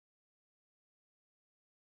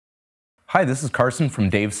Hi, this is Carson from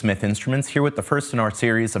Dave Smith Instruments, here with the first in our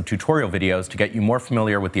series of tutorial videos to get you more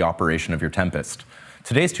familiar with the operation of your Tempest.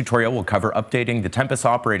 Today's tutorial will cover updating the Tempest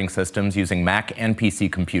operating systems using Mac and PC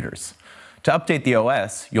computers. To update the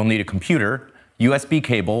OS, you'll need a computer, USB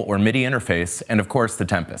cable or MIDI interface, and of course the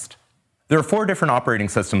Tempest. There are 4 different operating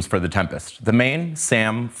systems for the Tempest: the main,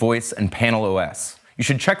 SAM, voice, and panel OS. You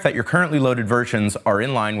should check that your currently loaded versions are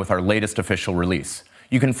in line with our latest official release.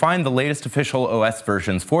 You can find the latest official OS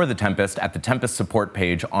versions for the Tempest at the Tempest support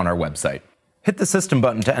page on our website. Hit the System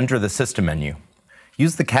button to enter the System menu.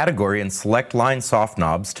 Use the Category and Select Line soft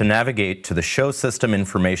knobs to navigate to the Show System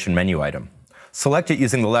Information menu item. Select it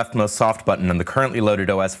using the leftmost soft button and the currently loaded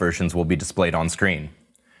OS versions will be displayed on screen.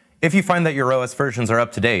 If you find that your OS versions are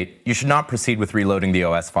up to date, you should not proceed with reloading the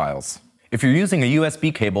OS files. If you're using a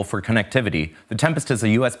USB cable for connectivity, the Tempest is a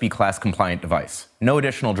USB class compliant device. No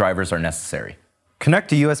additional drivers are necessary.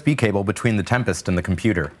 Connect a USB cable between the Tempest and the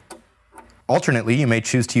computer. Alternately, you may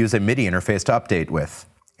choose to use a MIDI interface to update with.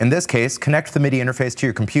 In this case, connect the MIDI interface to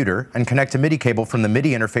your computer and connect a MIDI cable from the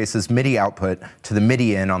MIDI interface's MIDI output to the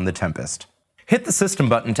MIDI in on the Tempest. Hit the System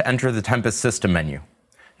button to enter the Tempest System menu.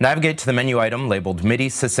 Navigate to the menu item labeled MIDI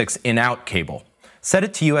SysX In-Out Cable. Set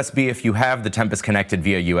it to USB if you have the Tempest connected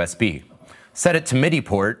via USB. Set it to MIDI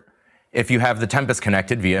port if you have the Tempest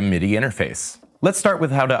connected via MIDI interface. Let's start with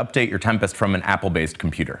how to update your Tempest from an Apple-based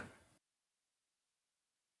computer.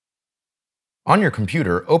 On your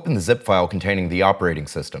computer, open the zip file containing the operating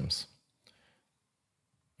systems.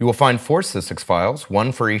 You will find 4 SysX files,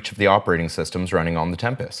 one for each of the operating systems running on the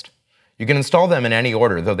Tempest. You can install them in any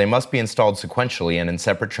order, though they must be installed sequentially and in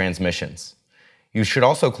separate transmissions. You should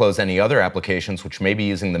also close any other applications which may be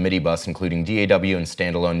using the MIDI bus, including DAW and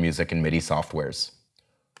standalone music and MIDI softwares.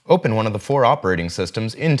 Open one of the 4 operating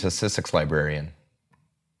systems into SysX Librarian.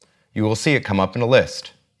 You will see it come up in a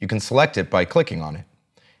list. You can select it by clicking on it.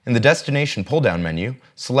 In the Destination pull-down menu,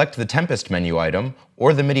 select the Tempest menu item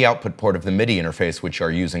or the MIDI output port of the MIDI interface which you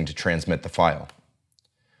are using to transmit the file.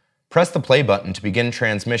 Press the play button to begin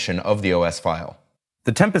transmission of the OS file.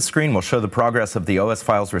 The Tempest screen will show the progress of the OS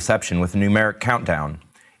file's reception with a numeric countdown.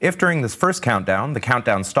 If during this first countdown, the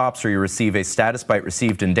countdown stops or you receive a status byte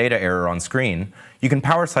received in data error on screen, you can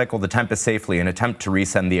power cycle the Tempest safely and attempt to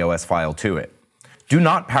resend the OS file to it. Do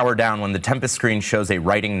not power down when the Tempest screen shows a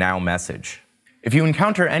Writing Now message. If you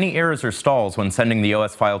encounter any errors or stalls when sending the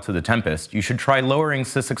OS file to the Tempest, you should try lowering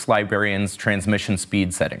SysX Librarian's transmission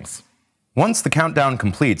speed settings. Once the countdown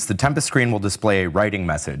completes, the Tempest screen will display a writing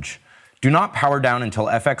message. Do not power down until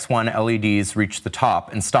FX1 LEDs reach the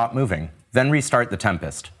top and stop moving, then restart the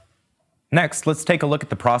Tempest. Next, let's take a look at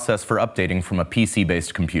the process for updating from a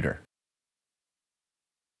PC-based computer.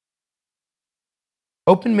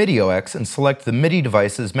 Open MIDIOX and select the MIDI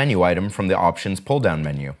devices menu item from the Options pull-down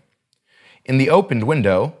menu. In the opened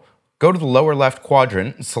window, go to the lower left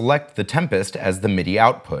quadrant and select the Tempest as the MIDI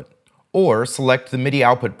output, or select the MIDI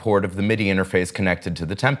output port of the MIDI interface connected to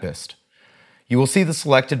the Tempest. You will see the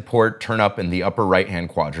selected port turn up in the upper right-hand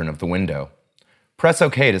quadrant of the window. Press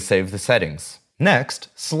OK to save the settings. Next,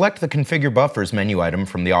 select the Configure Buffers menu item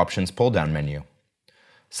from the Options pull-down menu.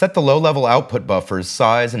 Set the low-level output buffer's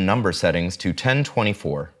size and number settings to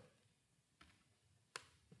 1024.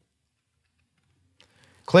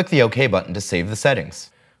 Click the OK button to save the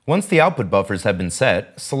settings. Once the output buffers have been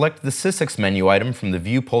set, select the SysX menu item from the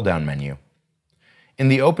View pull-down menu. In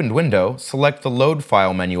the opened window, select the Load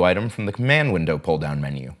File menu item from the Command Window pull-down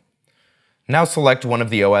menu. Now select one of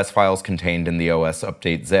the OS files contained in the OS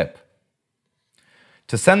Update zip.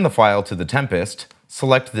 To send the file to the Tempest,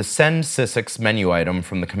 select the Send SysX menu item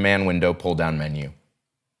from the Command Window pull-down menu.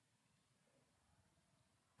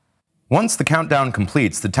 Once the countdown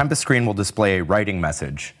completes, the Tempest screen will display a writing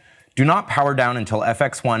message. Do not power down until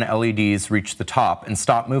FX1 LEDs reach the top and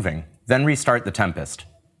stop moving, then restart the Tempest.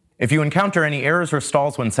 If you encounter any errors or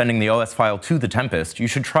stalls when sending the OS file to the Tempest, you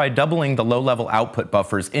should try doubling the low-level output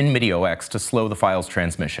buffers in MIDIOX to slow the file's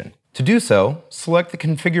transmission. To do so, select the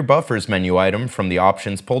Configure Buffers menu item from the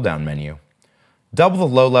Options pull-down menu. Double the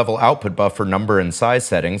low-level output buffer number and size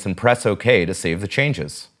settings and press OK to save the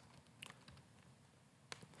changes.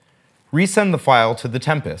 Resend the file to the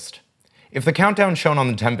Tempest. If the countdown shown on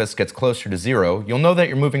the Tempest gets closer to 0, you'll know that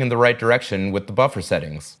you're moving in the right direction with the buffer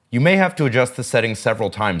settings. You may have to adjust the settings several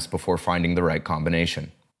times before finding the right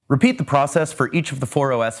combination. Repeat the process for each of the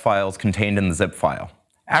 4 OS files contained in the zip file.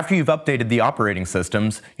 After you've updated the operating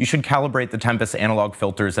systems, you should calibrate the Tempest analog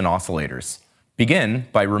filters and oscillators. Begin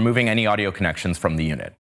by removing any audio connections from the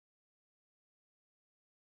unit.